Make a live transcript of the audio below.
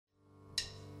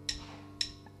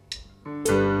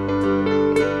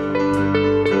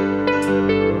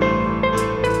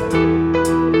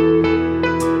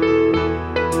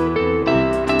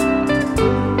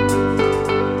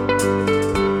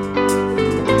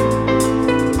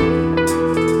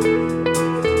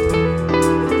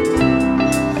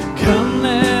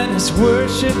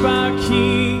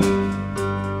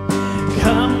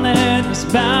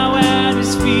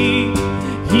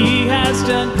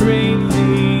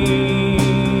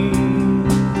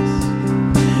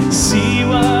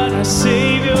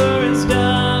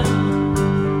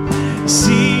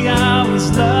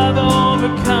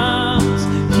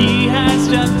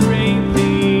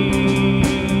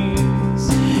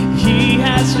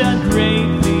has done great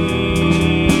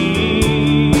things.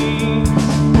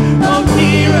 Oh,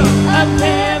 hero of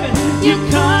heaven, you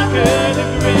conquer the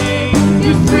grave.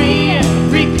 You free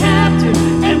every captive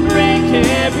and break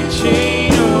every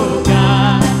chain. Oh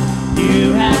God,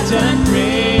 you have done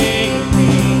great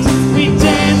things. We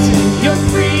dance in your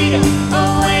freedom,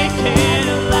 awake and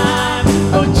alive.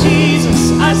 Oh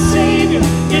Jesus, our Savior,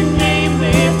 your name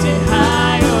lifted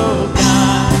high. Oh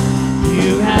God,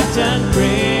 you have done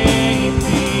great things.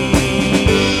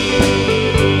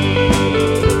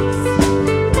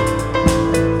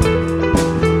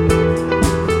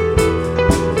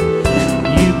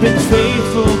 You've been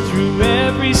faithful through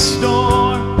every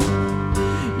storm.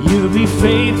 You'll be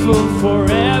faithful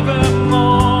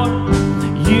forevermore.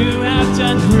 You have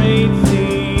done great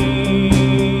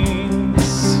things,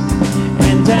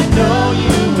 and I know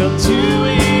you will do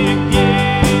it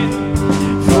again.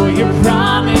 For your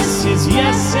promise is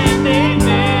yes and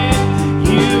amen.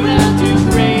 You will do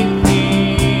great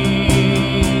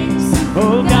things.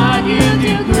 Oh God, you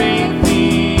do great things.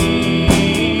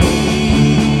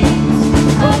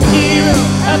 Oh, hero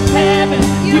of heaven,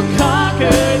 you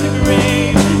conquer the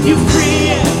grave. You free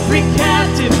every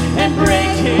captive and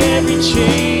break every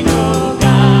chain. Oh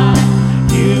God,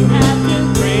 you have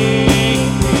done great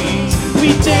things. We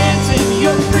dance in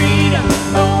your freedom,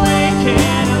 awake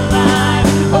and alive.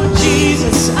 Oh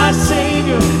Jesus, our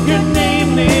Savior, your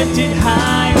name lifted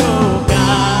high. Oh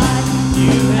God,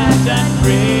 you have done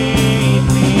great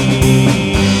things.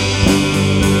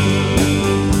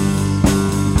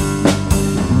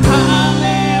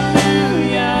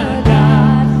 Hallelujah,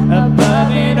 God,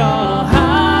 above it all.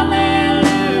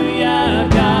 Hallelujah,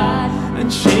 God,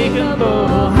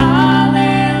 unshakable.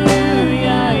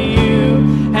 Hallelujah,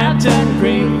 you have done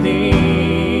great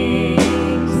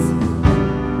things.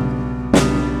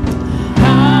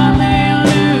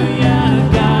 Hallelujah,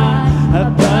 God,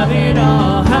 above it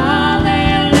all.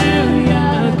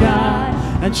 Hallelujah, God,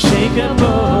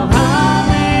 unshakable.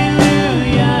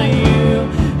 Hallelujah, you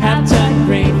have done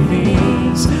great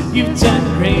things. You've done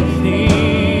great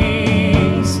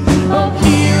things. Oh,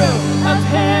 hero of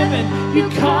heaven, you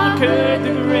conquered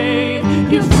the grave.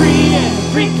 You free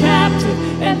every captive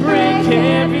and break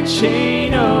every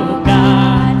chain. Oh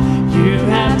God, you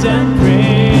have done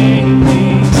great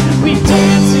things. We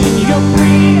dance in your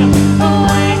freedom,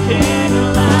 awake and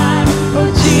alive. Oh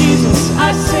Jesus,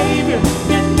 our Savior,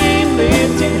 your name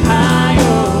lifted high.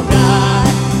 Oh God,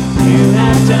 you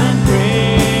have done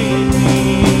great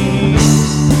things.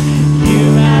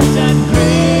 You have done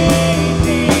great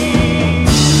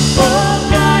things. Oh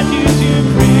God, you do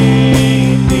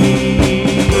great things.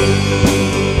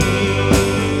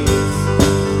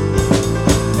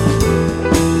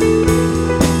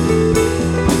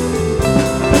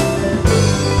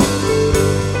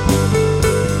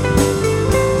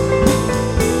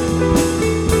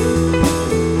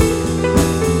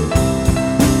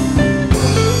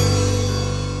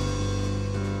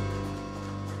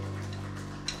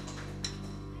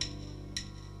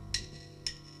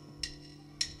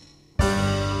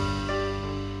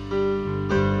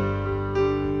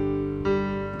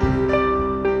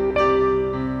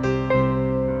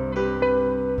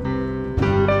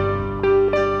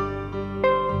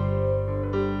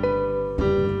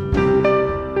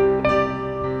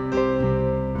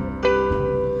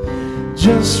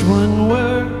 Just one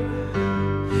word,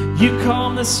 you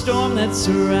calm the storm that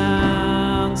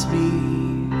surrounds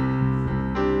me.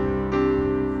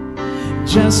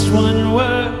 Just one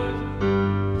word,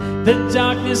 the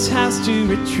darkness has to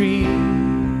retreat.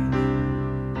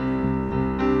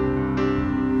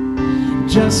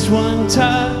 Just one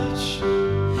touch,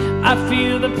 I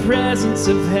feel the presence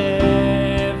of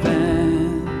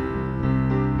heaven.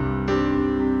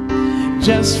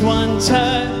 Just one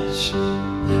touch,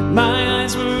 my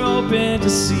eyes were open to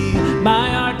see. My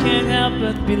heart can't help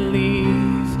but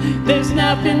believe. There's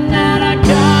nothing that our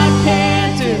God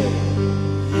can't do.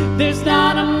 There's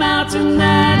not a mountain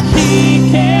that He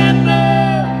can't move.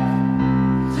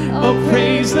 Oh,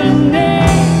 praise the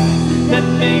name that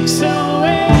makes a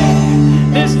way.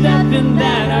 There's nothing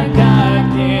that our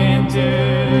God can't do.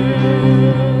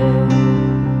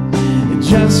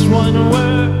 Just one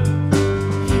word,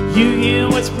 you heal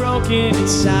what's broken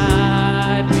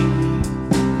inside me.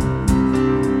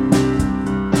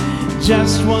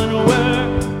 Just one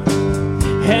word,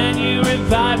 and you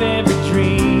revive every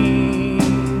dream.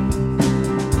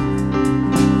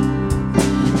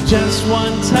 Just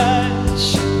one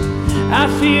touch, I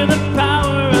feel the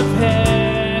power of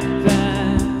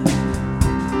heaven.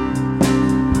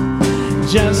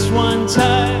 Just one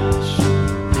touch,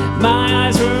 my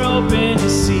eyes were open to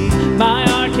see. My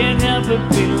heart can't help but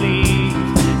believe.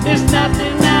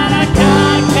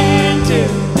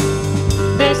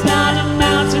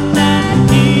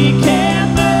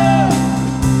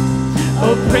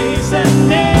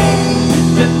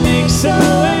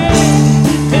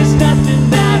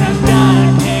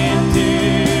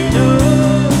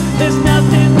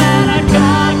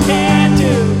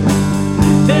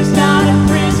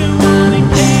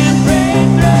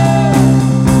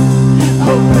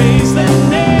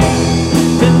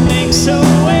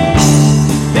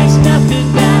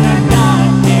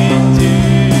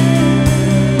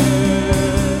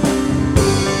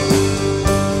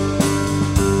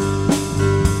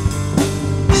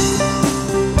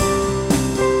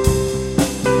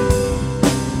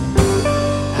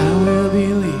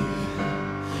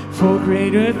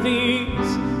 greater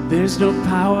things. There's no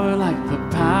power like the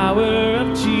power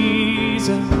of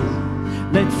Jesus.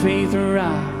 Let faith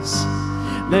rise,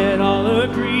 let all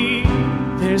agree.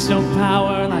 There's no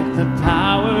power like the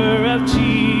power of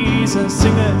Jesus.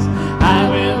 Sing this. I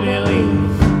will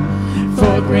believe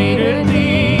for greater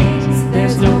things.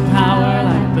 There's no power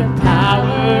like the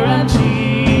power of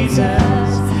Jesus.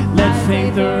 Let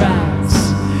faith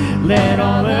arise, let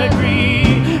all agree.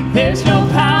 There's no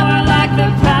power like the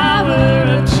power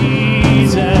of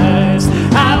Jesus.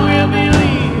 I will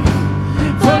believe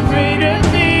for greater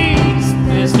things.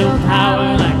 There's no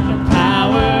power like the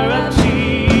power of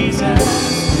Jesus.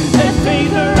 Let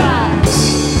faith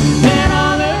arise, let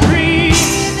all agree.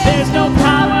 There's no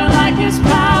power like His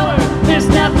power. There's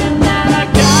nothing that our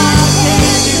God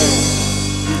can do.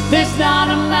 There's not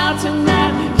a mountain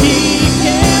that He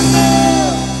can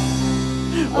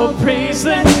move. Oh, praise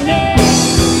the name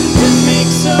that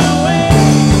makes a way.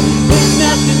 There's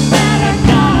nothing that our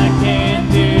God can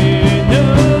do. No,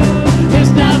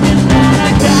 there's nothing that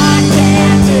our God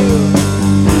can do.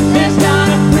 There's not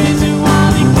a prison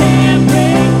wall He can't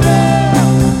break through.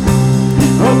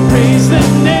 Oh, praise the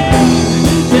name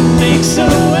that makes a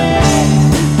way.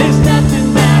 There's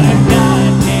nothing that our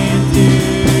God can do.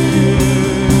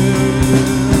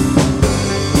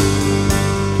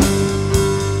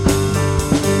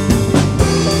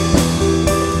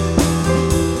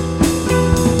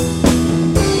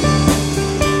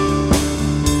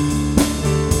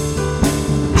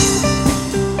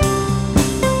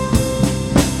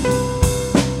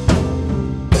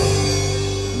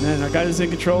 Amen. Our God is in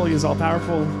control. He is all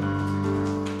powerful.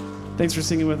 Thanks for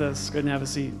singing with us. Go ahead and have a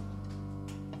seat.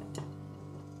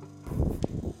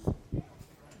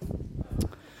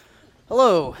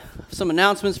 Hello, some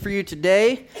announcements for you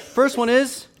today. First one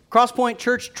is Crosspoint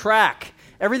Church Track.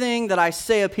 Everything that I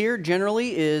say up here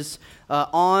generally is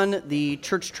on the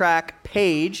Church Track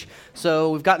page.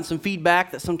 So we've gotten some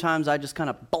feedback that sometimes I just kind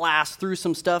of blast through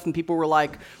some stuff and people were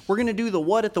like, we're going to do the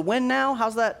what at the when now?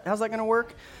 How's that going to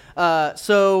work?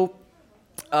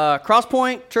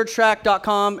 Crosspoint,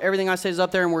 churchtrack.com, everything I say is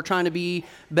up there, and we're trying to be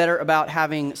better about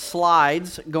having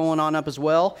slides going on up as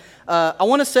well. I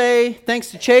want to say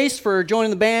thanks to Chase for joining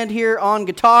the band here on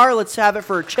guitar. Let's have it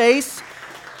for Chase.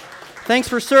 Thanks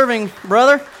for serving,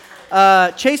 brother.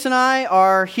 Chase and I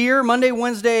are here Monday,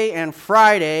 Wednesday, and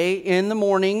Friday in the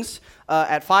mornings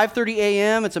at 5:30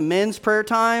 a.m. It's a men's prayer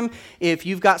time. If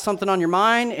you've got something on your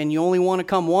mind and you only want to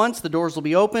come once, the doors will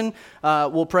be open.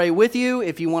 We'll pray with you.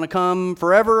 If you want to come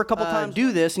forever a couple times,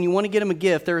 do this, and you want to get them a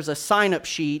gift, there's a sign-up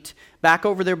sheet back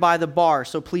over there by the bar.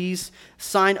 So please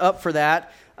sign up for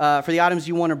that. For the items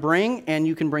you want to bring, and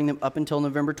you can bring them up until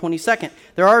November 22nd.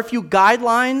 There are a few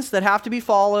guidelines that have to be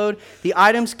followed. The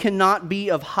items cannot be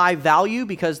of high value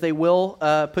because they will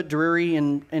put Drury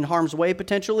in harm's way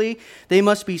potentially. They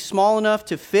must be small enough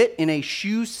to fit in a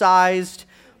shoe-sized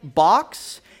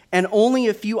box, and only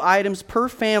a few items per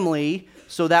family,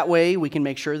 so that way we can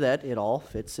make sure that it all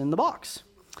fits in the box.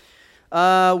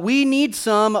 We need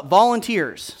some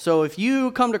volunteers. So if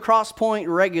you come to Crosspoint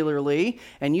regularly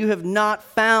and you have not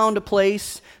found a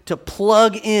place to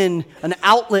plug in an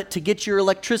outlet to get your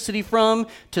electricity from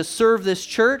to serve this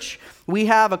church, we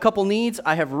have a couple needs.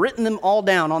 I have written them all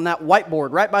down on that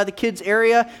whiteboard right by the kids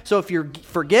area. So if you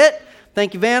forget,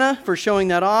 thank you, Vanna, for showing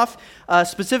that off.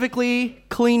 Specifically,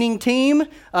 cleaning team.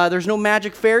 There's no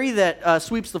magic fairy that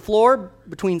sweeps the floor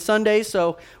between Sundays,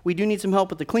 so we do need some help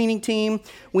with the cleaning team.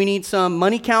 We need some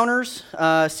money counters.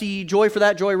 See Joy for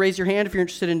that. Joy, raise your hand if you're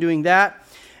interested in doing that.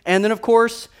 And then, of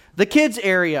course, the kids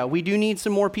area. We do need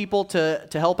some more people to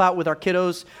help out with our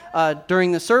kiddos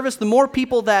during the service. The more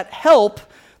people that help,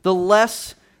 the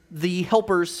less the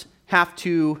helpers have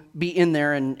to be in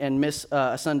there and miss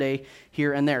a Sunday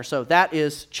here and there. So that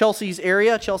is Chelsea's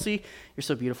area. Chelsea, you're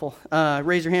so beautiful.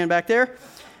 Raise your hand back there.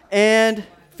 And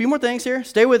a few more things here.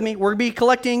 Stay with me. We're going to be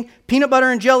collecting peanut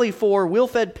butter and jelly for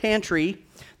Wheelfed Pantry.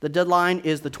 The deadline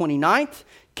is the 29th.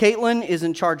 Caitlin is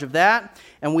in charge of that.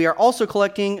 And we are also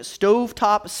collecting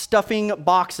stovetop stuffing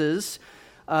boxes.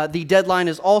 The deadline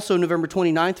is also November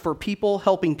 29th for People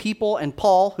Helping People, and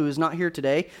Paul, who is not here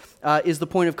today, is the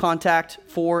point of contact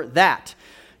for that.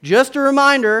 Just a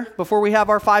reminder, before we have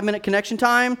our 5-minute connection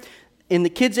time, in the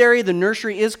kids area, the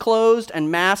nursery is closed, and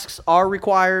masks are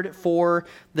required for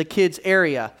the kids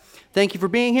area. Thank you for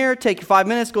being here. Take your 5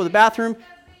 minutes, go to the bathroom.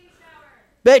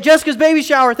 Jessica's baby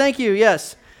shower, thank you,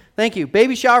 yes. Thank you.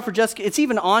 Baby shower for Jessica. It's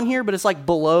even on here, but it's like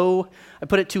below. I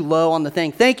put it too low on the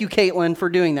thing. Thank you, Caitlin, for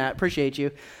doing that. Appreciate you.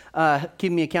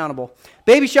 Keeping me accountable.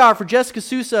 Baby shower for Jessica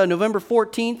Sousa, November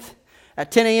 14th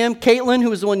At 10 a.m., Caitlin,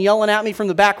 who was the one yelling at me from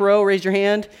the back row, raise your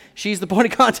hand. She's the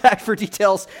point of contact for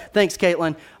details. Thanks,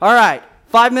 Caitlin. All right,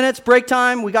 5 minutes, break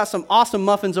time. We got some awesome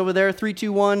muffins over there. 3,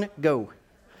 2, 1, go.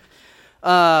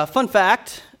 Fun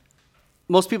fact,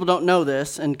 most people don't know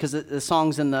this, and because the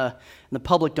song's in the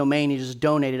public domain, he just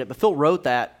donated it. But Phil wrote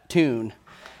that tune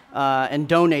and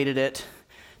donated it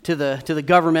to the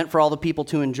government for all the people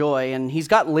to enjoy. And he's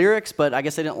got lyrics, but I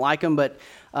guess they didn't like them. But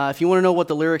if you want to know what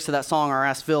the lyrics to that song are,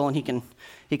 ask Phil, and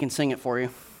he can sing it for you.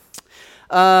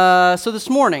 So this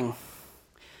morning,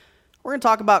 we're going to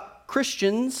talk about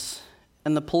Christians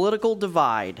and the political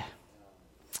divide.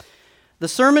 The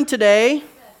sermon today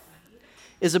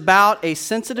is about a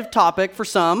sensitive topic for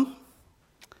some.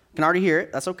 You can already hear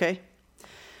it. That's okay.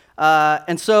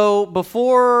 And so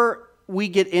before we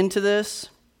get into this,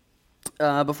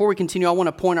 before we continue, I want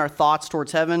to point our thoughts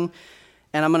towards heaven,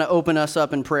 and I'm going to open us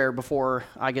up in prayer before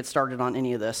I get started on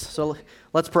any of this. So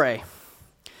let's pray.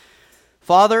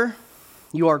 Father,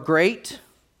 you are great,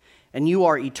 and you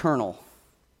are eternal.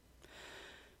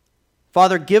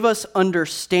 Father, give us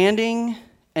understanding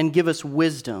and give us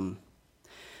wisdom.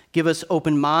 Give us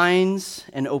open minds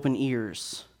and open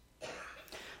ears.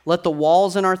 Let the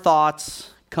walls in our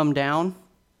thoughts come down.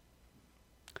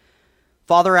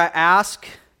 Father, I ask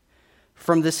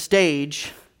from this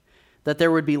stage that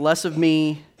there would be less of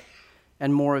me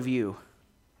and more of you.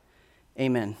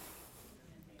 Amen.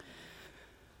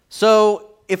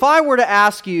 So, if I were to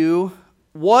ask you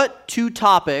what two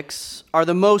topics are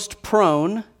the most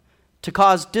prone to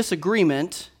cause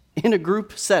disagreement in a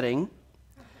group setting,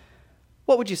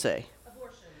 what would you say?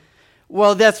 Abortion.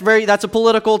 Well, that's a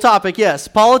political topic, yes.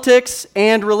 Politics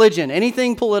and religion.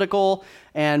 Anything political,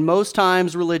 and most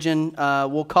times religion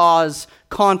will cause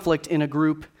conflict in a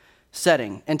group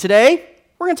setting. And today,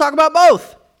 we're going to talk about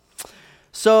both.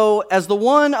 So, as the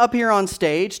one up here on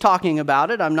stage talking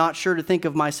about it, I'm not sure to think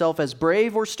of myself as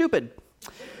brave or stupid.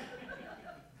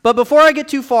 But before I get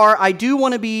too far, I do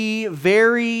want to be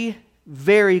very,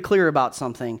 very clear about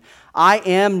something. I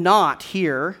am not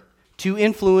here to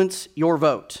influence your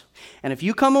vote. And if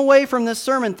you come away from this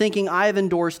sermon thinking I have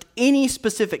endorsed any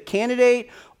specific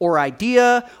candidate or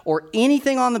idea or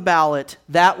anything on the ballot,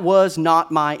 that was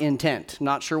not my intent.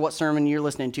 Not sure what sermon you're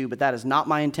listening to, but that is not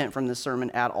my intent from this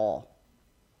sermon at all.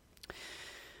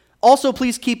 Also,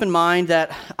 please keep in mind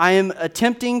that I am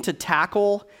attempting to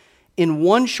tackle in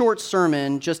one short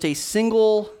sermon just a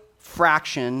single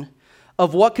fraction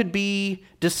of what could be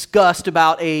discussed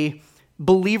about a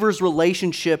believer's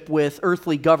relationship with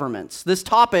earthly governments. This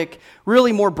topic,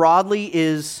 really more broadly,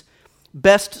 is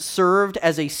best served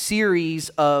as a series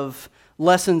of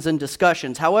lessons and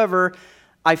discussions. However,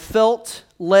 I felt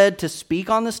led to speak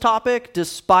on this topic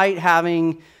despite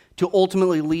having to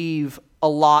ultimately leave a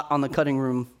lot on the cutting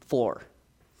room floor.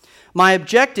 My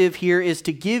objective here is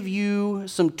to give you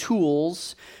some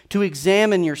tools to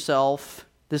examine yourself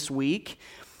this week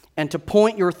and to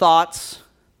point your thoughts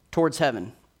towards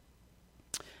heaven.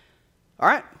 All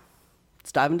right,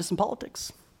 let's dive into some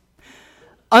politics.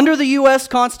 Under the U.S.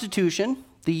 Constitution,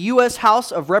 the U.S.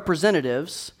 House of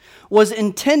Representatives was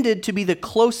intended to be the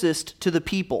closest to the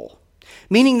people,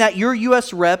 meaning that your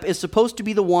U.S. rep is supposed to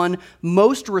be the one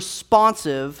most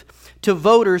responsive to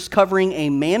voters covering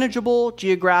a manageable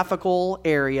geographical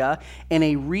area and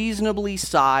a reasonably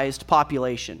sized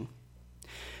population.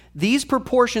 These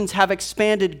proportions have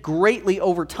expanded greatly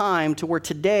over time to where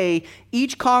today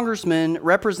each congressman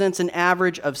represents an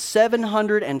average of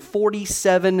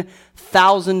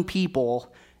 747,000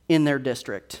 people in their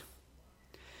district.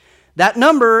 That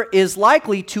number is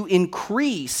likely to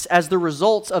increase as the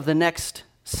results of the next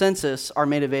census are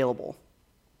made available.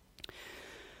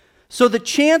 So the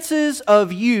chances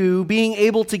of you being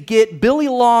able to get Billy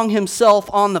Long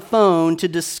himself on the phone to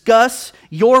discuss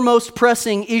your most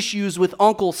pressing issues with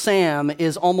Uncle Sam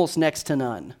is almost next to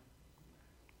none.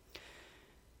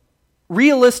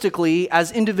 Realistically,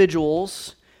 as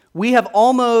individuals, we have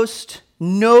almost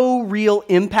no real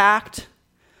impact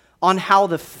on how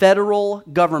the federal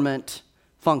government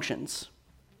functions.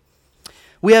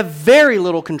 We have very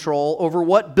little control over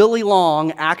what Billy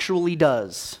Long actually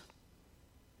does.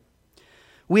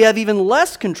 We have even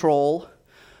less control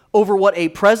over what a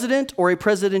president or a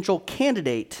presidential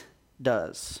candidate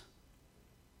does.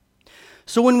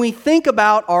 So when we think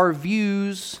about our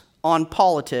views on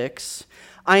politics,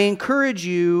 I encourage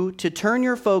you to turn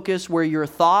your focus where your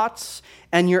thoughts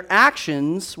and your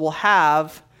actions will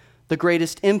have the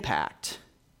greatest impact.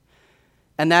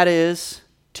 And that is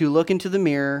to look into the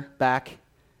mirror back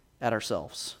at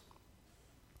ourselves.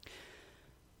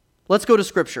 Let's go to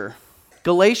Scripture.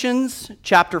 Galatians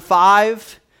chapter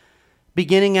 5,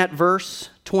 beginning at verse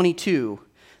 22.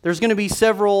 There's going to be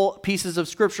several pieces of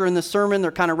scripture in this sermon.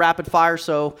 They're kind of rapid fire,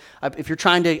 so if you're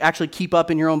trying to actually keep up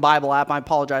in your own Bible app, I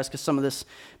apologize because some of this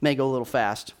may go a little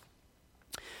fast.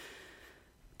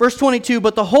 Verse 22,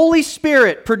 but the Holy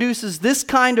Spirit produces this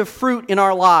kind of fruit in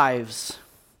our lives: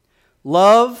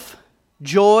 love,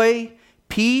 joy,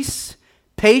 peace,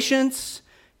 patience,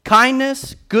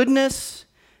 kindness, goodness,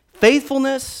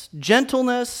 faithfulness,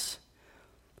 gentleness,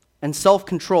 and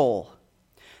self-control.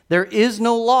 There is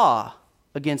no law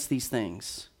against these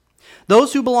things.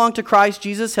 Those who belong to Christ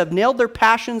Jesus have nailed their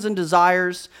passions and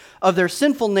desires of their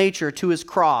sinful nature to his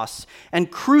cross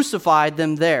and crucified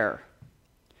them there.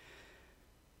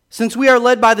 Since we are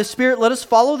led by the Spirit, let us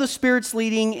follow the Spirit's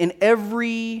leading in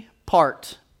every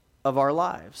part of our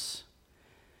lives.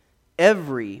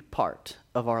 Every part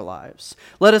of our lives.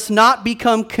 Let us not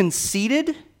become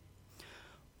conceited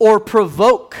or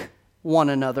provoke one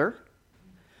another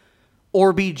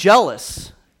or be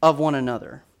jealous of one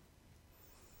another.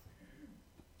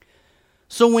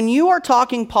 So when you are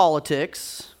talking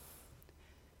politics,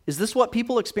 is this what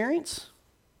people experience?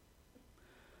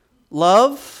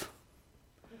 Love,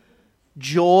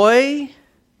 joy,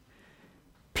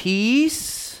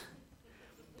 peace,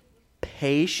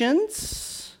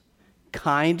 patience,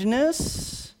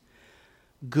 kindness,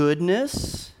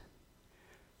 goodness,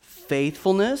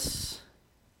 faithfulness,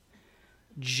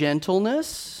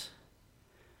 gentleness,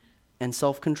 and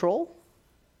self-control?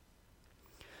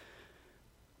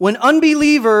 When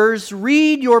unbelievers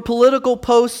read your political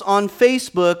posts on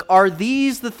Facebook, are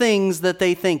these the things that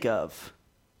they think of?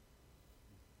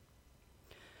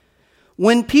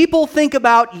 When people think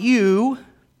about you,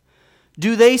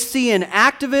 do they see an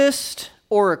activist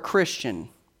or a Christian?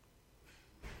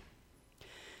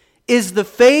 Is the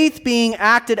faith being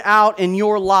acted out in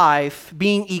your life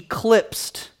being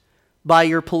eclipsed by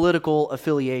your political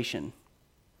affiliation?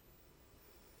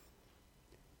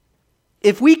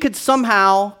 If we could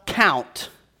somehow count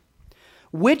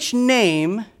which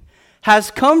name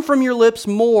has come from your lips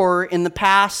more in the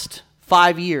past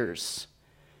 5 years,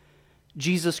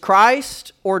 Jesus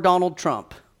Christ or Donald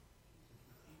Trump?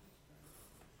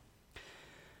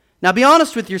 Now be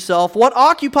honest with yourself. What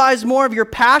occupies more of your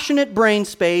passionate brain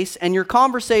space and your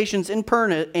conversations in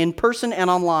person and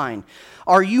online?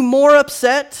 Are you more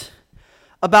upset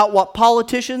about what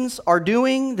politicians are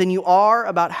doing than you are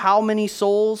about how many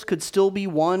souls could still be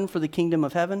won for the kingdom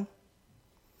of heaven?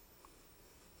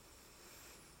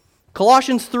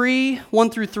 Colossians 3, 1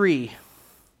 through 3.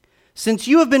 Since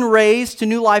you have been raised to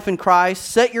new life in Christ,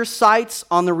 set your sights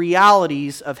on the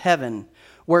realities of heaven,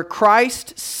 where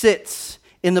Christ sits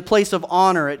in the place of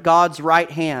honor at God's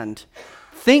right hand.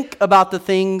 Think about the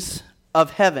things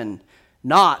of heaven,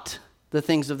 not the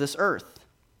things of this earth.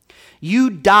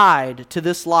 You died to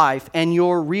this life, and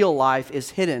your real life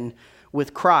is hidden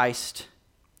with Christ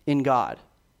in God.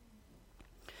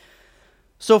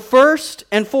 So first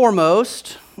and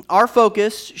foremost, our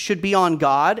focus should be on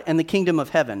God and the kingdom of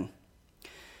heaven.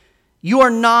 You are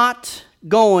not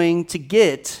going to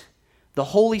get the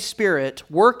Holy Spirit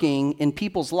working in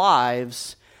people's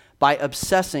lives by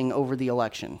obsessing over the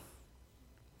election.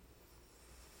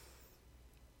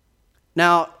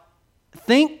 Now,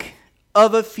 think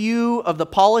of a few of the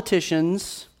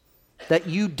politicians that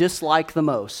you dislike the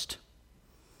most.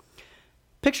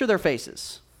 Picture their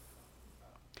faces.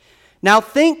 Now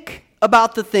think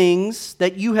about the things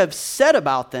that you have said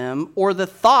about them or the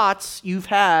thoughts you've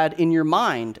had in your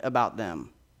mind about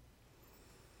them.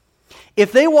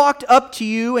 If they walked up to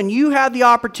you and you had the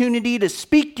opportunity to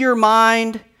speak your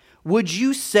mind, would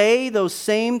you say those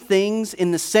same things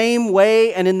in the same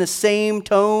way and in the same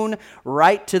tone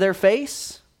right to their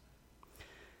face?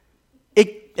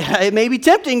 It may be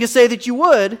tempting to say that you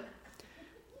would,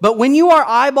 but when you are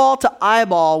eyeball to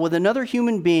eyeball with another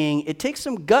human being, it takes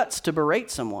some guts to berate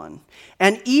someone.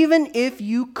 And even if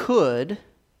you could,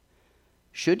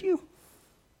 should you?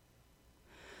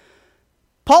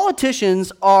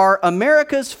 Politicians are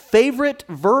America's favorite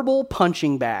verbal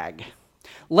punching bag.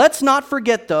 Let's not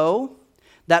forget, though,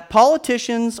 that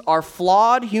politicians are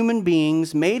flawed human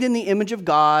beings made in the image of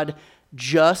God,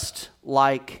 just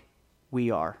like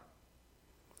we are.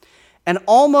 And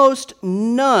almost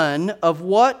none of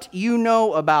what you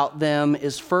know about them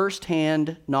is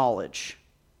firsthand knowledge.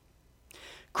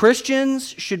 Christians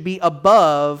should be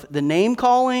above the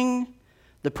name-calling,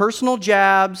 the personal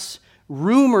jabs,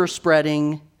 rumor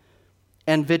spreading,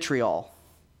 and vitriol.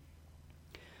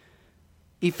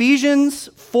 Ephesians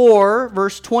 4,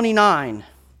 verse 29.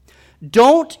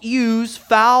 Don't use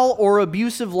foul or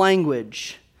abusive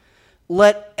language.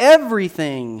 Let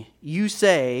everything you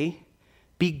say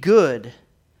be good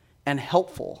and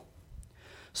helpful,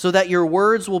 so that your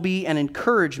words will be an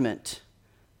encouragement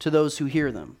to those who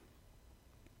hear them.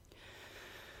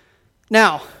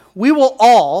 Now, we will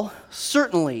all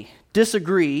certainly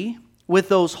disagree with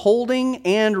those holding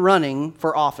and running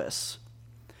for office.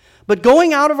 But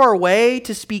going out of our way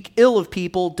to speak ill of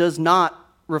people does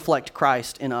not reflect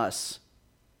Christ in us.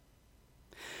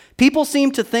 People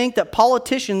seem to think that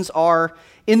politicians are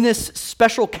in this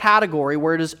special category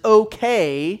where it is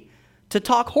okay to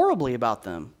talk horribly about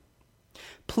them.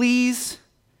 Please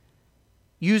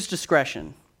use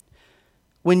discretion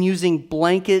when using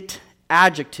blanket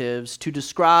adjectives to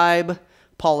describe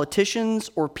politicians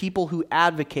or people who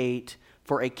advocate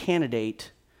for a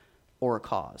candidate or a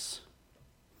cause.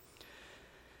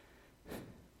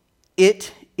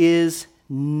 It is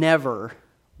never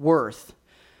worth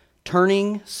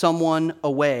turning someone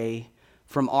away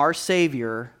from our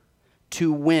Savior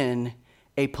to win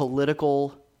a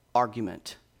political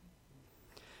argument.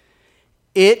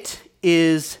 It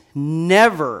is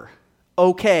never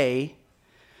okay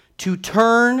to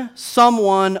turn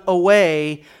someone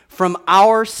away from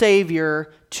our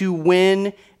Savior to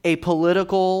win a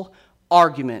political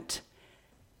argument.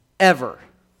 Ever.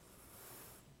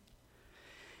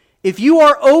 If you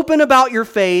are open about your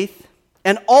faith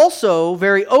and also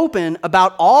very open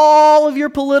about all of your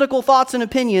political thoughts and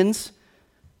opinions,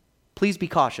 please be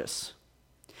cautious.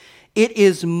 It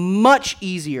is much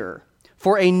easier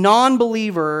for a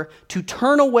non-believer to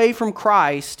turn away from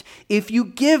Christ if you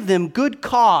give them good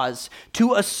cause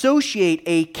to associate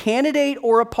a candidate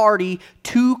or a party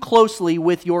too closely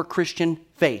with your Christian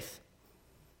faith.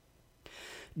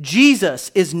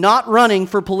 Jesus is not running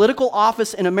for political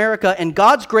office in America, and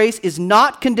God's grace is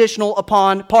not conditional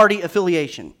upon party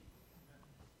affiliation.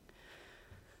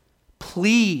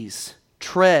 Please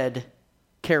tread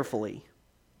carefully.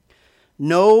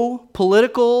 No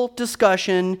political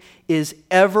discussion is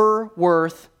ever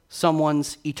worth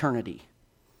someone's eternity.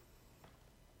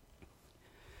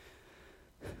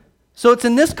 So it's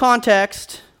in this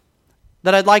context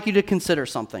that I'd like you to consider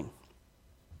something.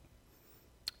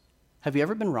 Have you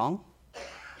ever been wrong?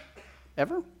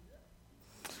 Ever?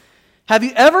 Have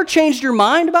you ever changed your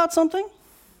mind about something?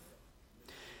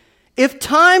 If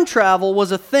time travel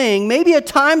was a thing, maybe a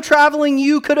time-traveling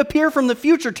you could appear from the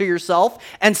future to yourself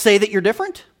and say that you're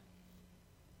different.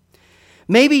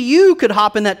 Maybe you could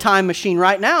hop in that time machine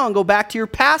right now and go back to your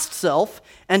past self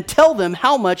and tell them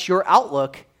how much your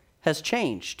outlook has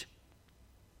changed.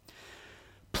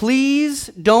 Please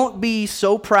don't be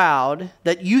so proud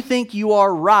that you think you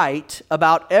are right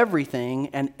about everything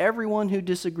and everyone who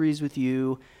disagrees with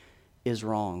you is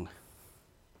wrong.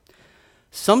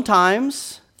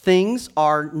 Sometimes things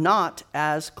are not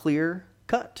as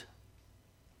clear-cut.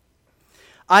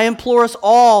 I implore us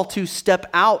all to step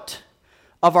out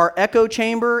of our echo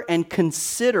chamber and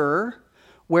consider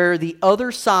where the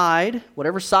other side,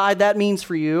 whatever side that means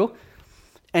for you,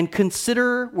 and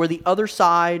consider where the other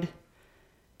side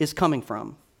is coming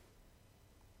from.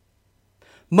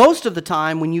 Most of the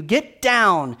time, when you get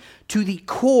down to the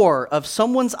core of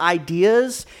someone's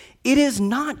ideas, it is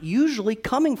not usually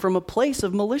coming from a place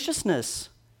of maliciousness.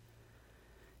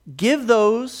 Give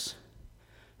those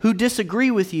who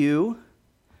disagree with you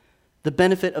the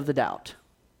benefit of the doubt.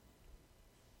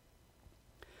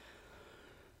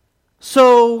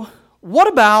 So, what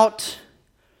about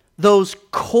those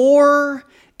core,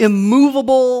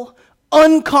 immovable,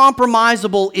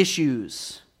 uncompromisable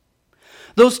issues?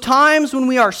 Those times when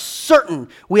we are certain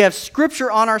we have Scripture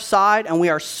on our side and we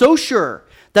are so sure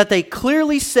that they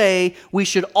clearly say we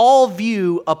should all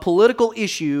view a political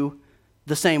issue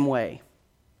the same way.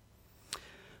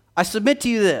 I submit to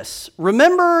you this.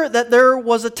 Remember that there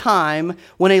was a time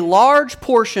when a large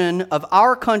portion of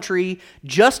our country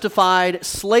justified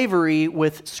slavery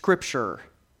with Scripture.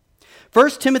 1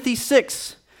 Timothy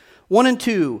 6, 1 and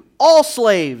 2. All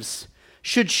slaves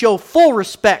should show full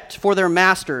respect for their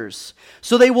masters,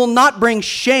 so they will not bring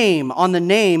shame on the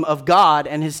name of God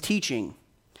and His teaching.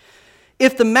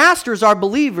 If the masters are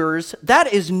believers,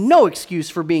 that is no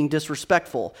excuse for being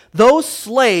disrespectful. Those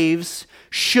slaves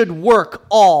should work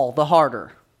all the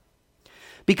harder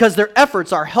because their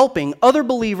efforts are helping other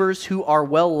believers who are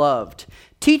well loved.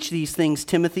 Teach these things,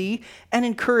 Timothy, and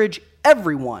encourage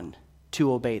everyone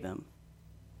to obey them.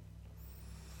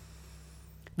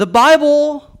 The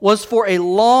Bible was for a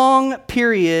long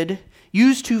period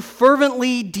used to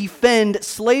fervently defend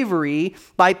slavery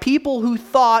by people who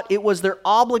thought it was their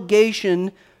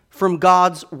obligation from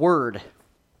God's word.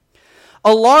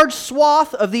 A large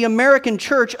swath of the American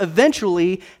church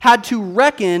eventually had to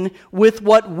reckon with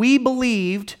what we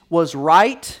believed was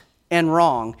right and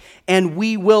wrong, and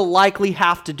we will likely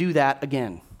have to do that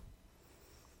again.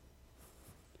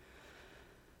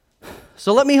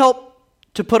 So let me help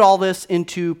to put all this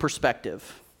into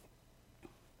perspective.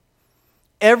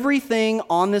 Everything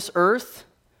on this earth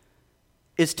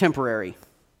is temporary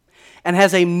and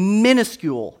has a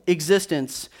minuscule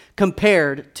existence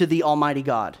compared to the Almighty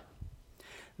God.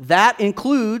 That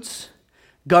includes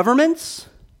governments,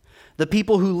 the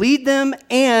people who lead them,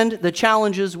 and the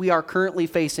challenges we are currently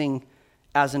facing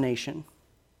as a nation.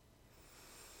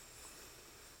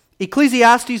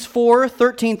 Ecclesiastes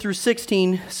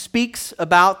 4:13-16 speaks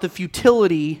about the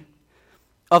futility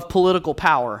of political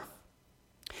power.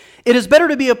 It is better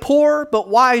to be a poor but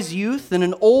wise youth than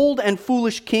an old and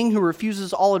foolish king who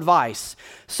refuses all advice.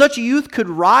 Such a youth could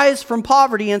rise from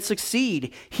poverty and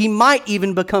succeed. He might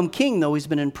even become king, though he's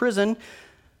been in prison.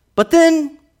 But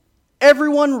then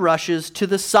everyone rushes to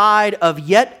the side of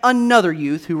yet another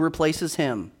youth who replaces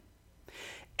him.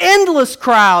 Endless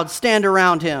crowds stand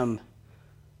around him.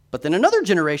 But then another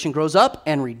generation grows up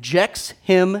and rejects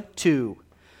him too.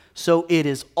 So it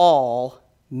is all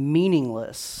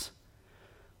meaningless,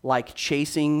 like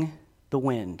chasing the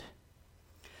wind.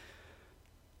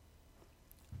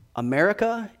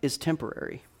 America is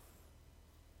temporary.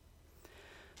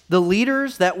 The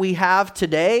leaders that we have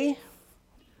today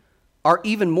are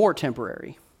even more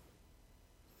temporary.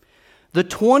 The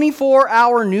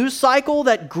 24-hour news cycle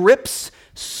that grips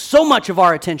so much of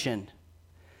our attention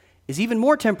is even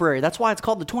more temporary. That's why it's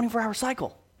called the 24-hour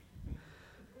cycle.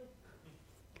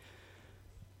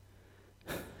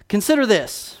 Consider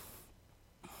this.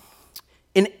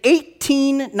 In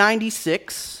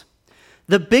 1896,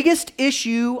 the biggest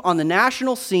issue on the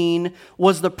national scene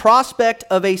was the prospect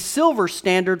of a silver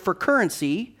standard for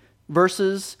currency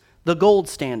versus the gold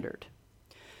standard.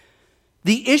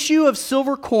 The issue of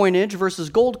silver coinage versus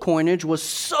gold coinage was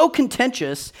so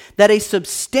contentious that a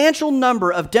substantial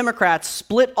number of Democrats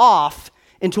split off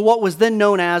into what was then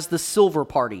known as the Silver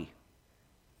Party.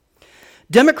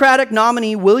 Democratic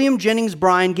nominee William Jennings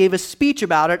Bryan gave a speech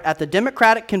about it at the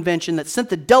Democratic convention that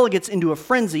sent the delegates into a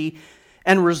frenzy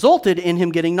and resulted in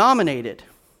him getting nominated.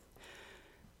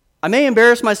 I may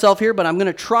embarrass myself here, but I'm going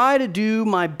to try to do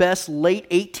my best late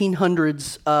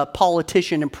 1800s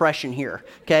politician impression here,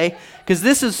 okay? Because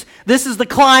this is the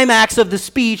climax of the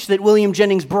speech that William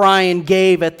Jennings Bryan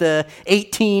gave at the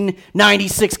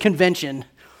 1896 convention.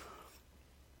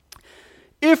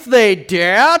 If they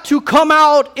dare to come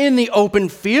out in the open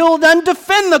field and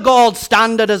defend the gold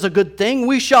standard as a good thing,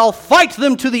 we shall fight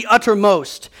them to the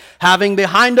uttermost, having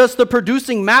behind us the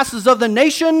producing masses of the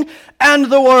nation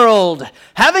and the world,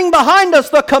 having behind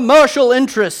us the commercial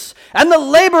interests and the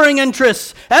laboring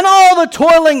interests and all the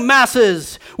toiling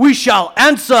masses. We shall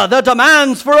answer the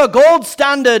demands for a gold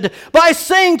standard by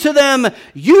saying to them,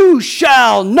 you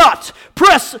shall not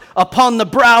press upon the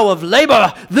brow of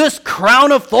labor this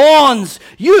crown of thorns.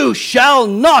 You shall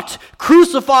not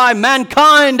crucify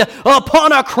mankind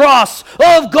upon a cross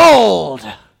of gold.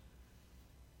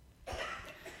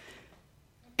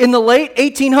 In the late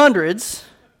 1800s,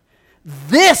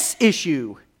 this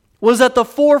issue was at the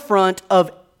forefront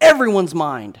of everyone's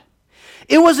mind.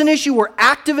 It was an issue where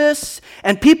activists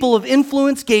and people of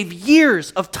influence gave years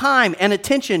of time and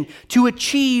attention to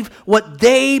achieve what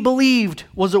they believed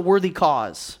was a worthy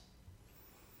cause.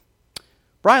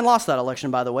 Bryan lost that election,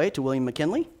 by the way, to William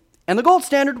McKinley, and the gold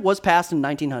standard was passed in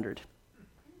 1900.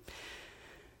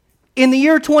 In the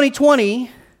year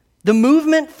 2020, the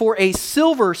movement for a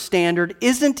silver standard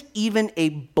isn't even a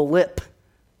blip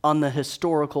on the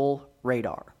historical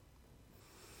radar.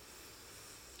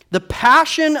 The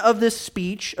passion of this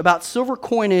speech about silver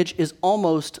coinage is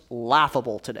almost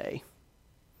laughable today.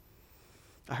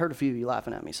 I heard a few of you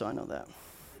laughing at me, so I know that.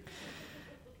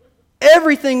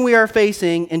 Everything we are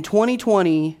facing in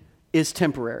 2020 is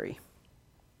temporary.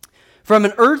 From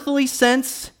an earthly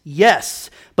sense, yes,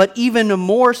 but even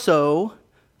more so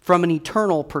from an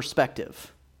eternal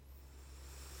perspective.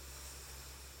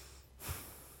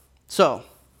 So,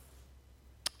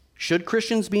 should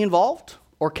Christians be involved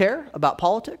or care about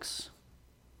politics?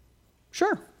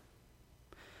 Sure.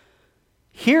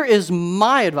 Here is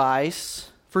my advice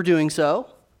for doing so,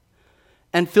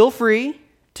 and feel free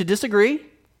to disagree.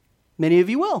 Many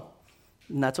of you will,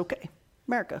 and that's okay.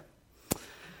 America.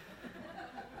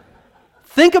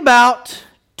 Think about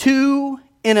 2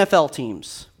 NFL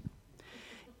teams.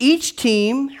 Each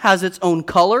team has its own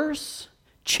colors,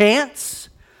 chants,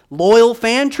 loyal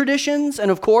fan traditions, and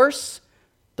of course,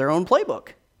 their own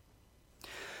playbook.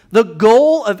 The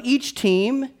goal of each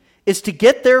team is to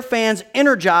get their fans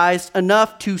energized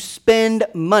enough to spend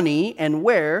money and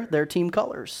wear their team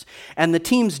colors. And the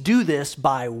teams do this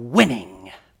by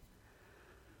winning.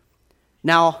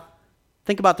 Now,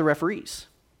 think about the referees.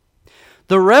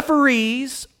 The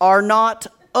referees are not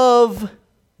of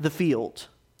the field.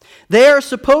 They are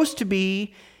supposed to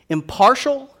be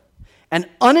impartial and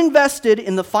uninvested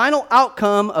in the final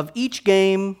outcome of each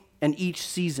game and each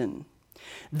season.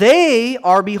 They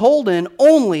are beholden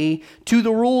only to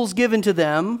the rules given to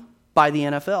them by the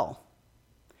NFL.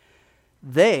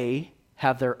 They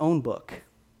have their own book,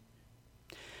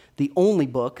 the only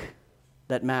book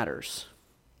that matters.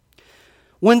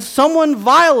 When someone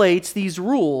violates these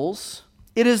rules,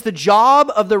 it is the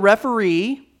job of the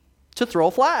referee to throw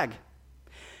a flag.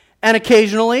 And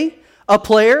occasionally, a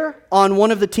player on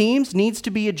one of the teams needs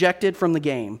to be ejected from the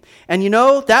game. And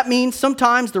that means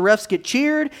sometimes the refs get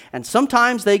cheered and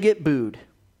sometimes they get booed.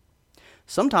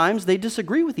 Sometimes they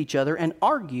disagree with each other and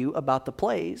argue about the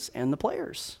plays and the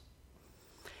players.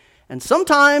 And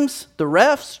sometimes the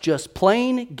refs just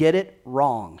plain get it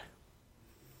wrong.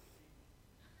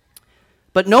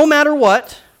 But no matter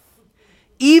what,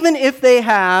 even if they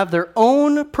have their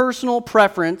own personal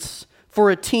preference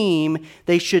for a team,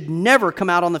 they should never come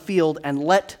out on the field and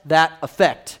let that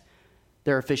affect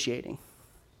their officiating.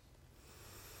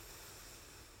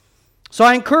 So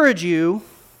I encourage you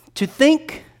to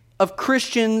think of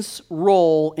Christians'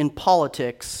 role in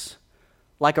politics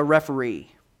like a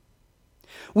referee.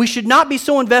 We should not be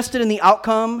so invested in the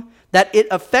outcome that it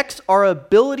affects our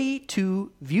ability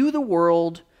to view the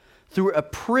world through a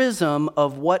prism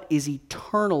of what is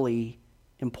eternally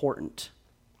important.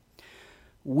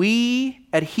 We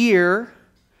adhere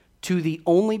to the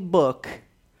only book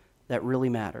that really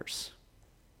matters.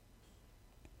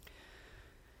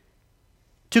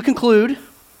 To conclude,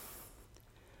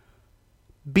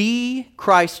 be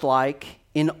Christ-like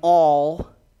in all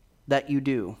that you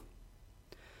do.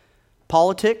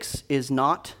 Politics is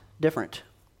not different.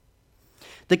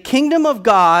 The kingdom of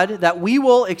God that we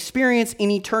will experience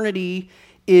in eternity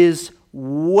is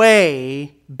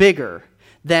way bigger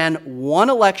than one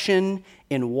election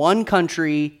in one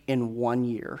country in 1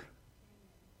 year.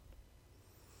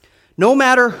 No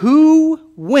matter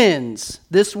who wins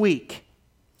this week,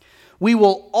 we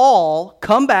will all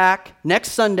come back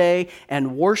next Sunday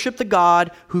and worship the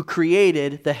God who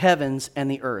created the heavens and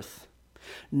the earth.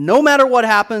 No matter what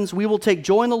happens, we will take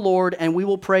joy in the Lord and we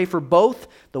will pray for both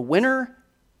the winner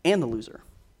and the loser.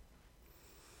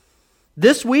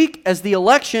 This week, as the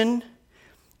election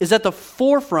is at the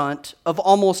forefront of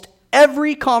almost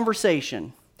every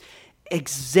conversation,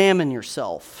 examine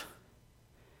yourself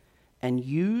and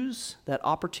use that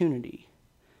opportunity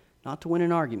not to win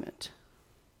an argument,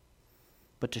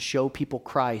 but to show people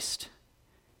Christ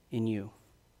in you.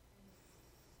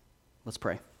 Let's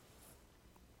pray.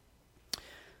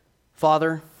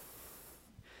 Father,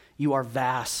 you are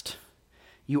vast.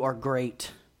 You are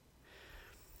great.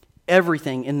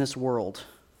 Everything in this world,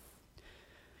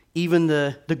 even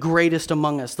the greatest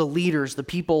among us, the leaders, the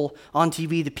people on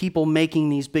TV, the people making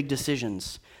these big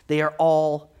decisions, they are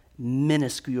all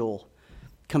minuscule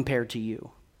compared to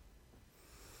you.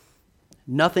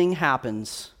 Nothing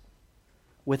happens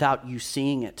without you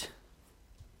seeing it.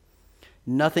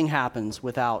 Nothing happens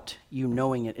without you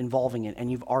knowing it, involving it,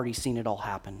 and you've already seen it all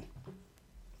happen.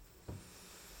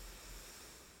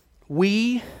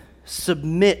 We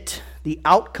submit the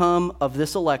outcome of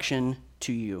this election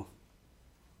to you.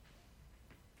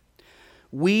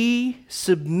 We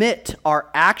submit our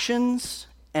actions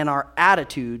and our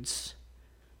attitudes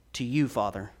to you,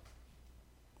 Father.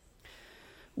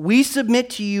 We submit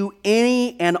to you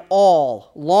any and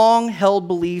all long-held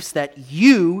beliefs that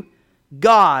you,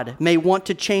 God, may want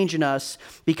to change in us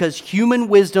because human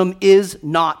wisdom is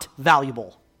not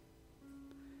valuable.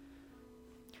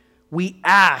 We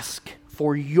ask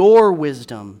for your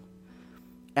wisdom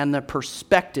and the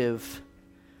perspective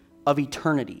of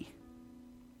eternity.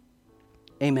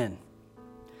 Amen.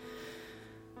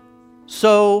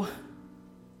 So,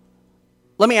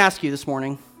 let me ask you this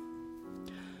morning,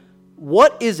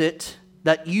 what is it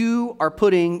that you are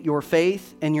putting your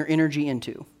faith and your energy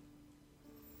into?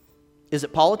 Is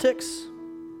it politics?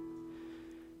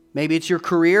 Maybe it's your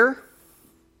career?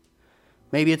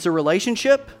 Maybe it's a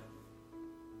relationship?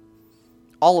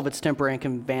 All of it's temporary and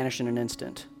can vanish in an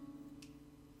instant.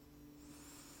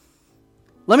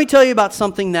 Let me tell you about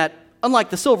something that, unlike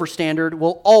the silver standard,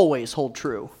 will always hold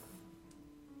true.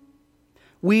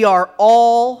 We are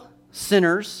all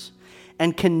sinners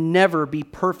and can never be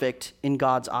perfect in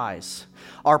God's eyes.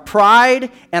 Our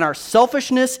pride and our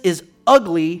selfishness is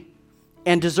ugly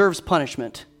and deserves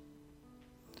punishment.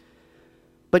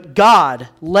 But God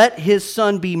let his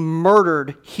Son be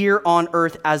murdered here on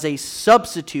earth as a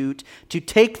substitute to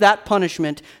take that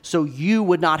punishment so you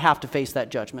would not have to face that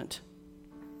judgment.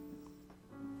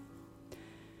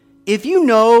 If you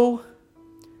know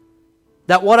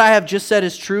that what I have just said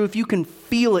is true, if you can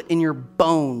feel it in your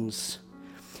bones,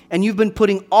 and you've been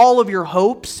putting all of your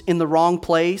hopes in the wrong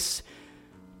place,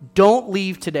 don't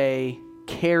leave today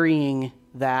carrying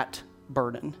that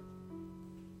burden.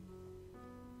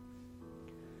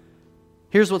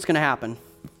 Here's what's going to happen.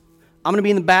 I'm going to be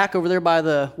in the back over there by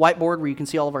the whiteboard where you can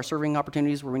see all of our serving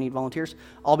opportunities where we need volunteers.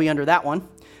 I'll be under that one.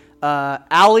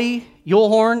 Allie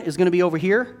Yulhorn is going to be over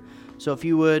here. So if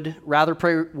you would rather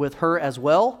pray with her as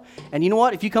well. And you know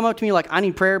what? If you come up to me like, I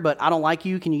need prayer, but I don't like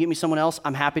you, can you get me someone else?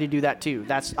 I'm happy to do that too.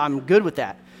 I'm good with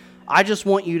that. I just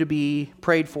want you to be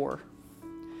prayed for.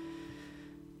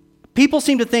 People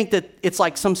seem to think that it's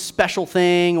like some special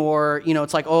thing, or,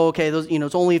 it's like, oh, okay, those,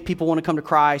 it's only if people want to come to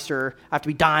Christ or have to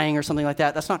be dying or something like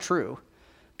that. That's not true,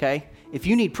 okay? If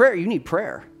you need prayer, you need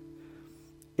prayer.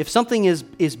 If something is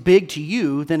big to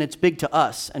you, then it's big to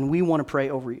us, and we want to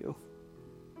pray over you.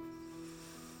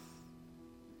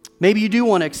 Maybe you do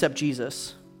want to accept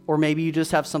Jesus, or maybe you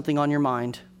just have something on your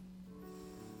mind.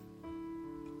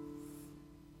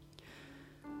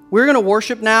 We're going to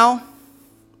worship now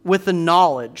with the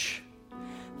knowledge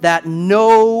that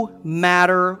no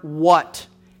matter what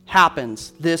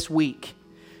happens this week,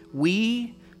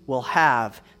 we will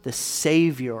have the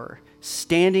Savior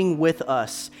standing with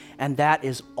us, and that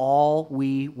is all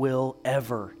we will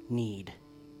ever need.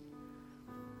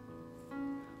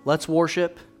 Let's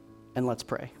worship and let's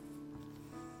pray.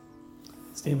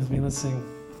 Stand with me, let's sing.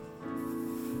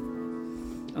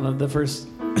 I love the first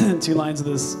two lines of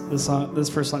this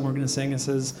first song we're going to sing. It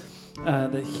says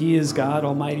that He is God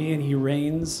Almighty and He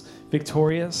reigns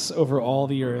victorious over all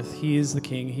the earth. He is the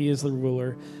King. He is the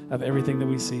ruler of everything that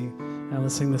we see. Now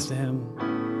let's sing this to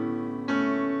Him.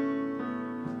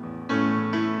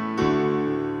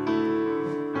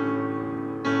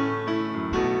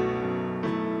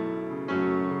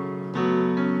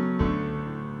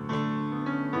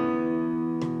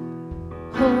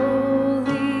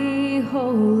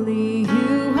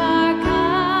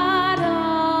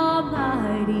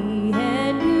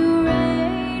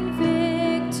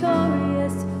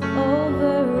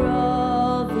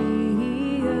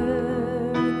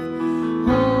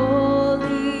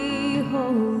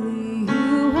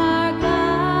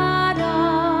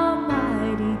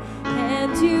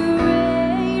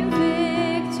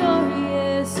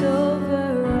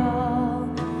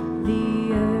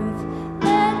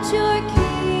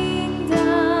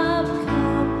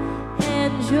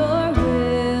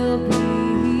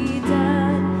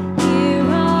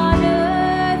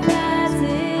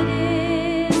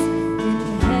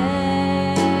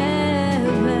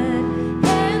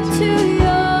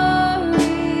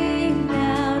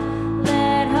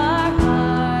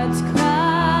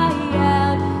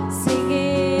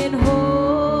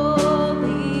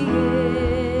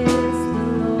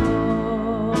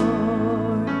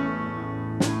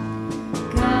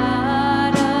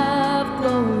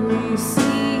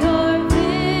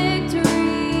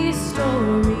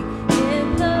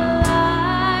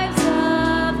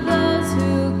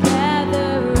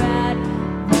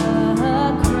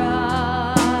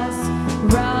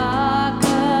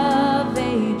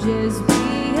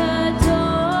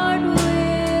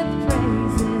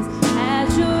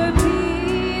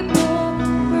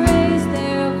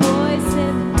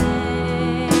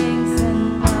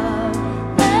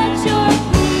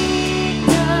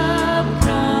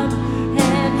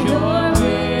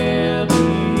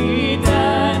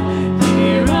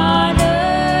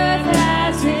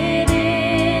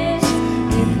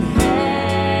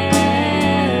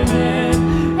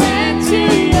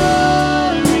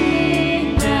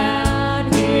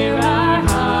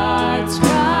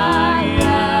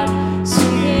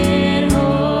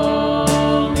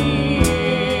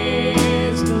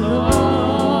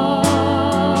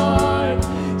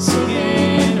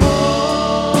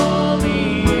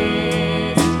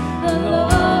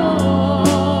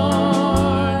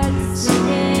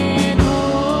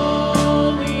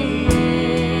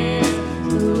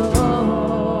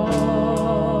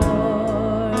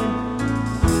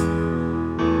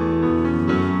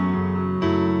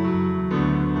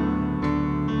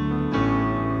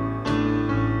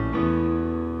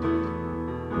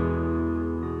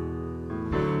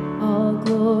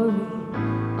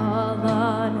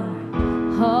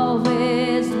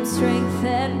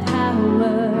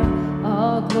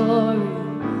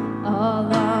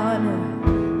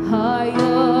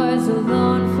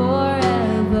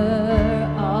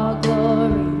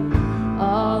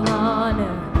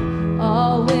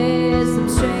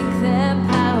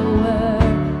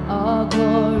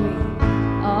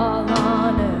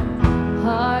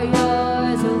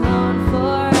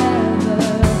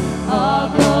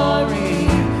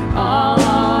 All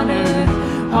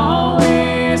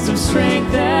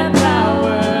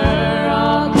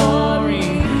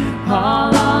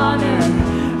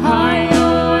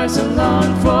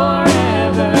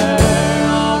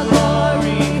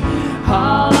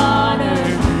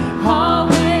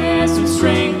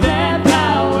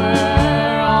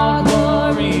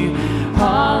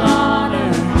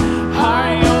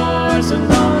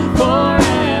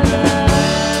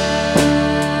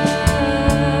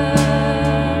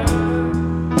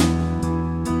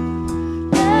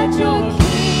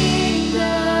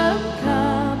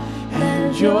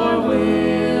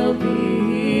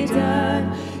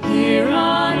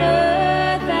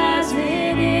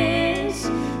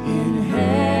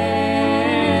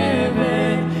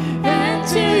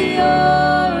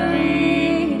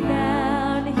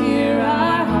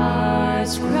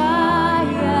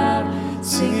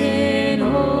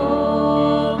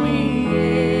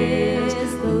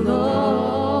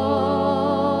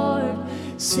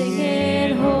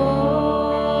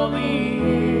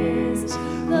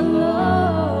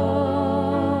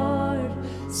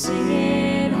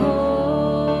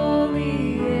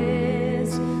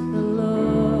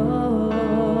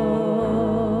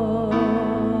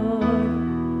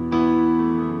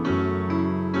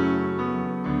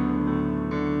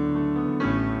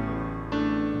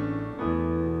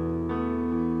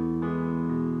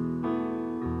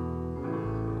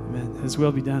His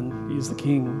will be done. He is the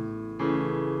King.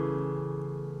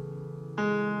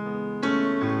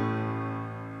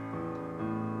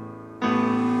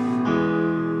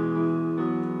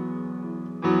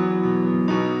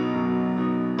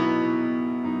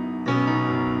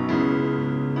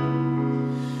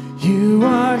 You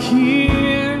are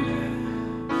here,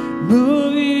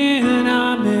 moving in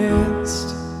our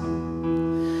midst.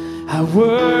 I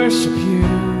worship you.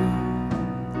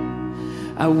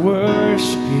 I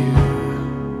worship you.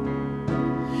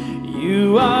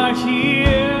 You are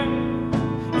here,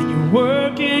 and you're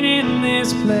working in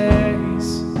this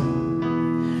place.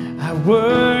 I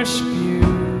worship you.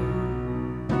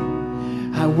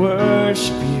 I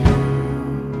worship you.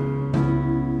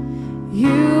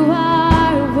 You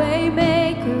are a way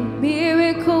maker,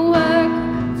 miracle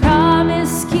worker,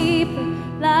 promise keeper,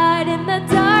 light in the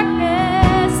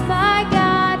darkness. My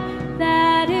God,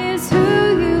 that is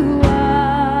who you are.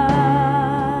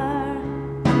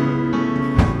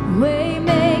 Way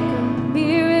maker,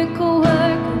 miracle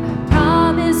worker,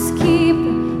 promise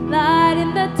keeper, light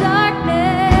in the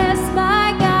darkness.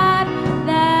 My God,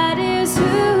 that is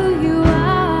who you are.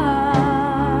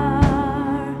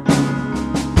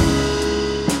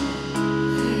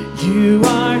 You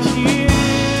are here,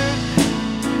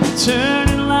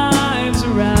 turning lives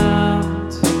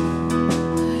around.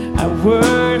 I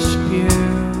worship you.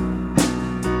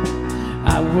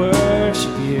 I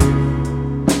worship you.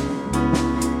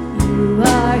 You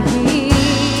are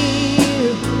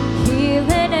here,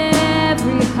 healing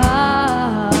every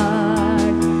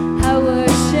heart. I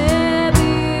worship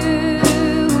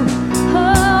you. Oh,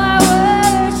 I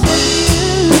worship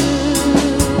you.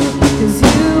 'Cause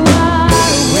you are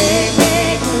a way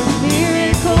maker,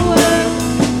 miracle worker,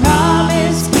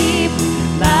 promise keeper,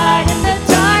 light in the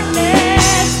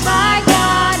darkness. My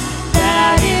God,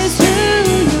 that is who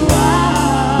you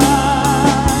are.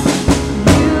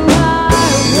 You are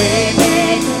a way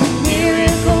maker,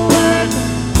 miracle worker,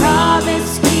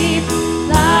 promise keeper,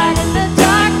 light in the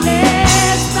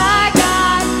darkness. My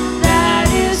God, that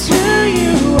is who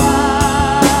you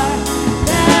are.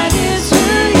 That is who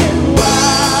you are.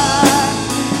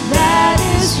 That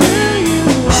is who you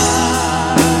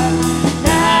are.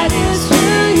 That is who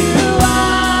you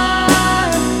are.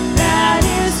 That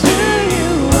is who you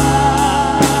are.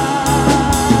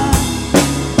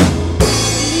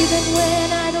 Even when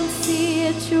I don't see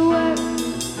it, you work.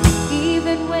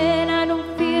 Even when I don't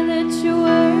feel it, you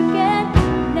working.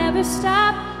 Never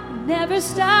stop, never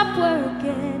stop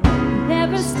working.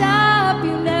 Never stop,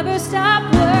 you never stop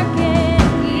working.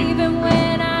 Even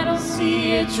when I don't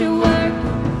see it, you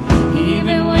working.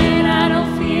 Even when I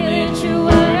don't feel it, you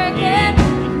working.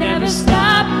 You never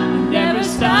stop, you never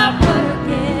stop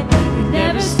working. You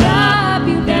never stop,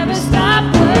 you never stop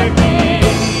working.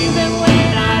 Even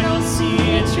when I don't see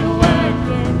it, you're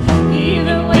working.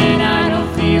 Even when I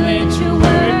don't feel it, you're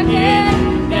working.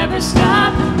 You never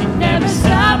stop, you never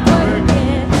stop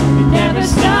working. You never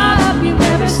stop, you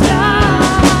never stop.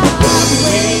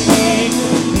 Way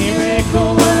maker,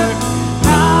 miracle work,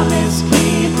 promise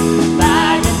keep,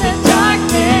 light in the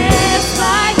darkness.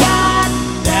 My God,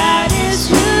 that is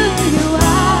who you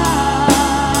are.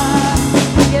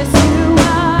 Yes, you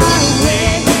are. Way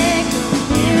maker,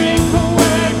 miracle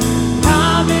work,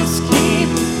 promise keep,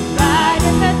 light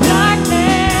in the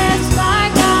darkness. My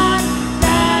God,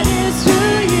 that is who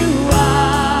you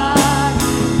are.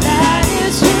 That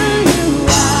is who you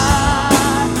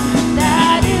are.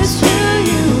 That is who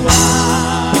you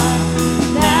are.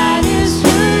 That is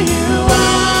who you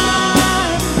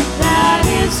are. That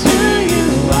is who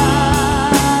you are.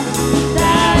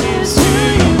 That is who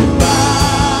you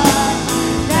are.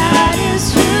 That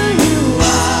is who you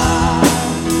are.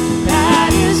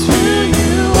 That is who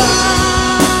you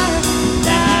are.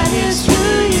 That is who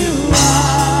you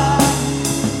are.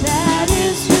 That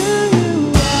is who you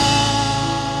are.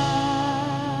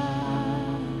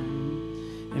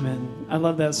 Amen. I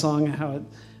love that song, how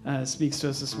it speaks to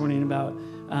us this morning about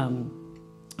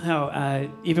how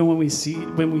even when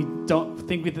we don't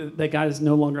think that God is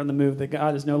no longer on the move, that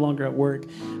God is no longer at work,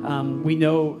 we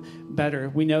know better.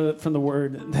 We know that from the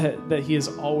Word that He is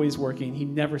always working. He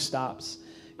never stops.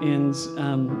 And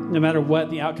no matter what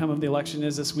the outcome of the election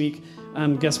is this week,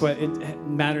 guess what? It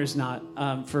matters not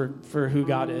for who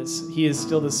God is. He is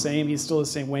still the same. He's still the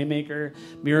same waymaker,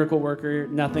 miracle worker.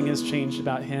 Nothing has changed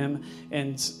about Him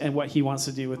and what He wants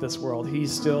to do with this world. He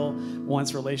still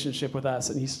wants relationship with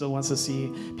us, and He still wants to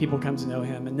see people come to know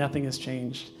Him, and nothing has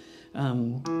changed.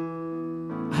 I'm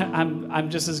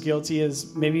just as guilty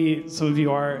as maybe some of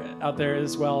you are out there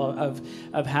as well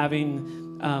of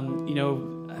having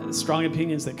strong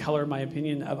opinions that color my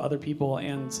opinion of other people,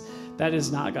 and that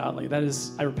is not godly.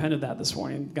 I repent of that this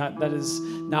morning. God, that is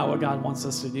not what God wants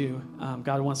us to do.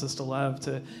 God wants us to love,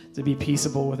 to be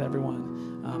peaceable with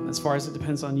everyone. As far as it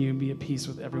depends on you, be at peace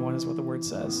with everyone is what the word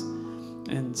says.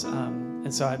 And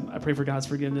so I pray for God's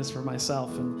forgiveness for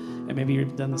myself, and maybe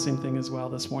you've done the same thing as well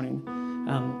this morning.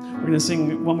 We're going to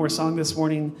sing one more song this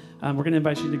morning. We're going to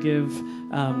invite you to give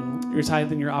your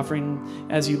tithe and your offering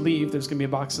as you leave. There's going to be a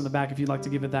box in the back if you'd like to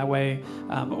give it that way,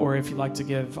 or if you'd like to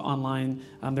give online,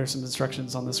 there's some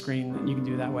instructions on the screen, and you can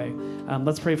do it that way.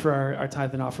 Let's pray for our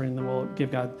tithe and offering, and then we'll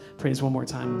give God praise one more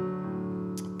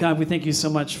time. God, we thank you so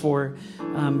much for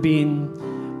being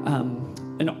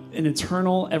an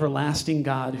eternal, everlasting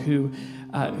God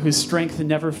whose strength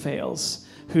never fails,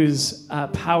 whose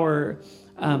power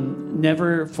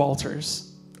never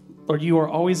falters. Lord, you are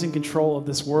always in control of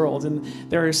this world, and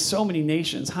there are so many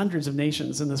nations, hundreds of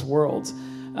nations in this world,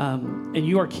 and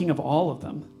you are king of all of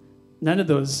them. None of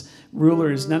those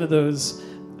rulers, none of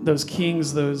those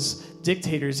kings, those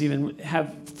dictators even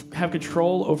have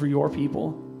control over your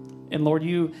people. And Lord,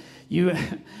 you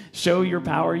show your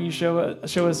power, you show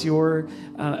us your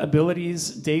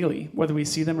abilities daily, whether we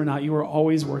see them or not. You are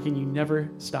always working, you never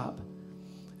stop.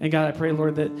 And God, I pray,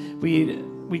 Lord, that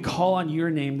we call on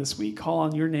your name this week. Call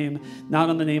on your name, not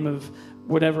on the name of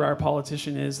whatever our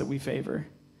politician is that we favor.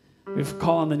 We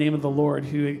call on the name of the Lord,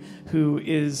 who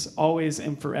is always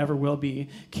and forever will be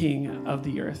King of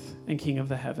the earth and King of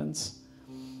the heavens.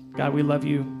 God, we love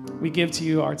you. We give to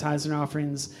you our tithes and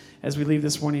offerings as we leave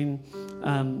this morning,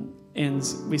 and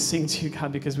we sing to you,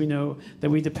 God, because we know that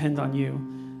we depend on you.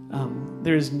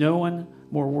 There is no one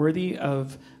more worthy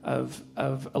of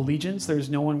allegiance. There's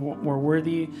no one more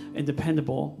worthy and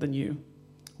dependable than you.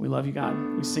 We love you, God.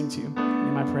 We sing to you. In your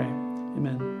name I pray.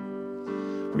 Amen.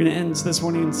 We're going to end this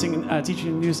morning teaching a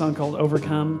new song called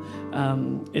Overcome.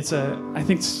 I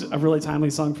think it's a really timely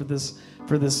song for this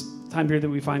time period that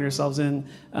we find ourselves in.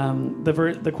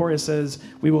 The chorus says,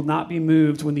 "We will not be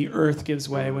moved when the earth gives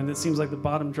way." When it seems like the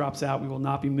bottom drops out, we will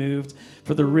not be moved,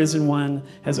 for the risen one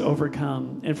has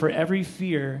overcome. And for every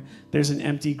fear, there's an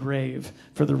empty grave,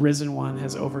 for the risen one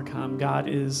has overcome. God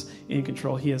is in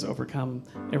control. He has overcome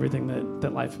everything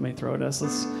that life may throw at us.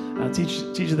 Let's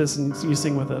teach this, and you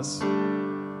sing with us.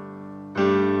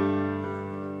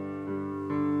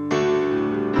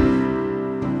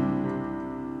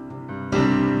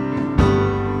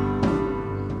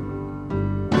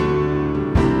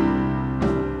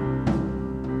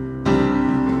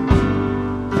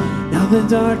 The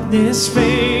darkness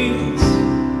fades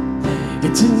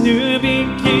into new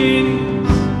beginnings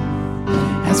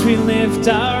as we lift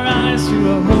our eyes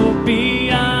to a hope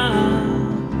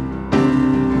beyond.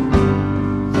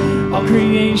 All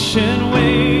creation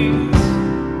waits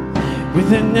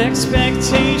with an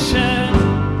expectation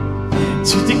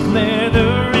to declare the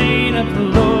reign of the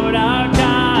Lord our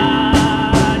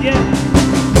God. Yeah.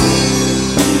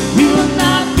 We will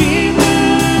not be moved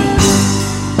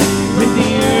when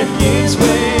the earth gives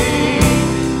way,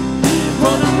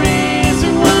 for the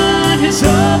risen one has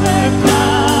overcome.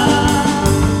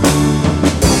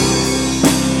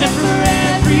 And for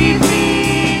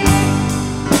everything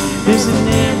there's an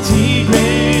empty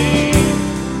grave,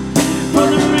 for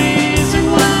the risen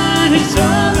one has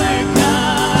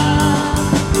overcome.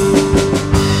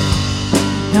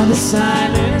 Now the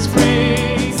silence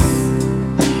breaks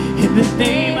in the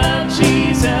name of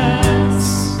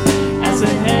Jesus, as the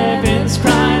heavens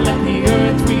cry, let the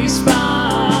earth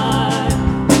respond.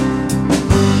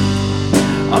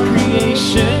 All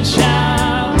creation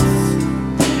shouts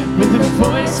with the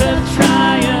voice of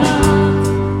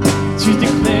triumph to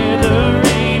declare the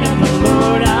reign of the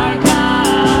Lord our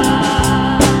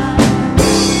God.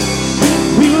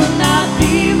 We will not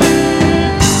be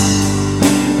moved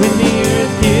when the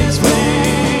earth gives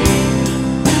way,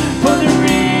 for the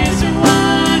risen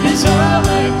one is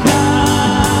overcome.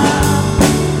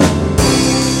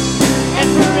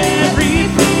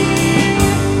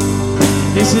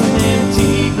 There's an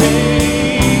empty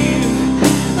grave,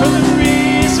 for the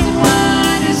risen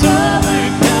one is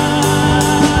overcome.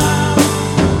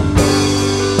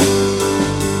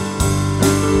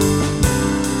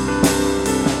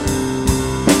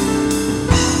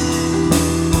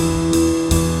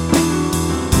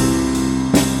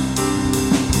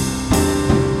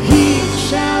 He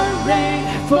shall reign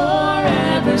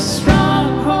forever,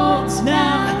 strongholds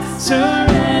now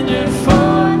surrender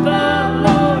for the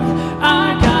Lord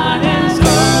our God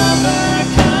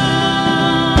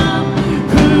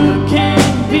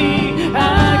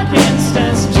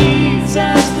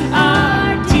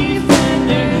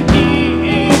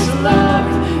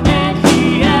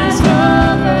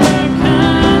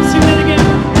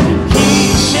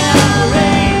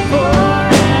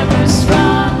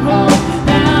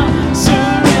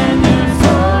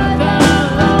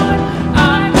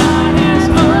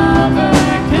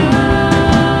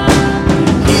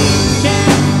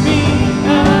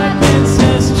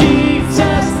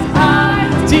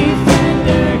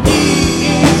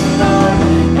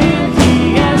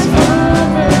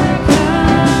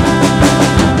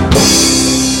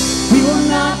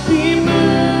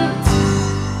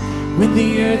when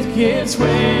the earth gives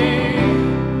way,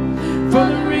 for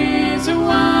the risen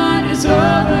one is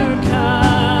overcome.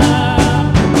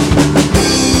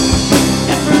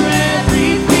 And for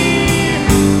every fear,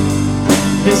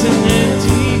 there's an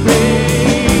empty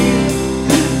grave,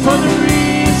 for the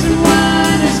risen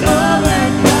one is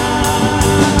overcome.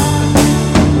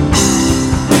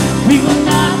 We will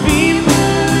not be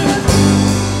moved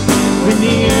when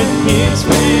the earth gives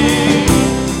way.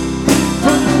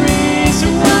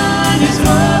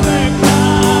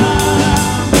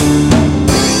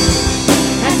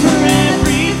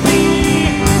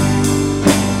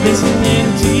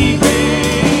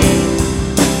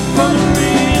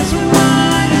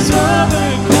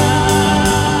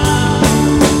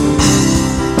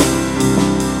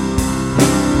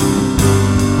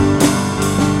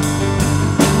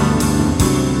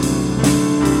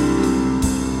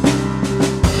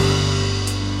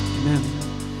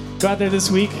 Go out there this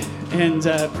week and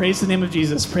praise the name of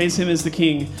Jesus. Praise Him as the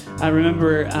King.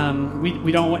 Remember,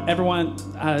 we don't ever want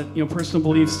personal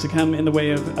beliefs to come in the way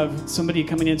of somebody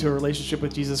coming into a relationship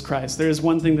with Jesus Christ. There is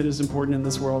one thing that is important in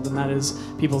this world, and that is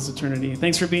people's eternity.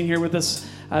 Thanks for being here with us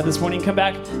this morning. Come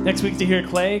back next week to hear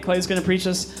Clay. Clay's going to preach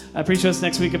us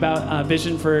next week about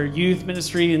vision for youth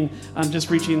ministry and just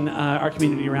reaching our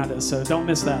community around us. So don't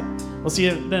miss that. We'll see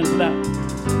you then for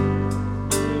that.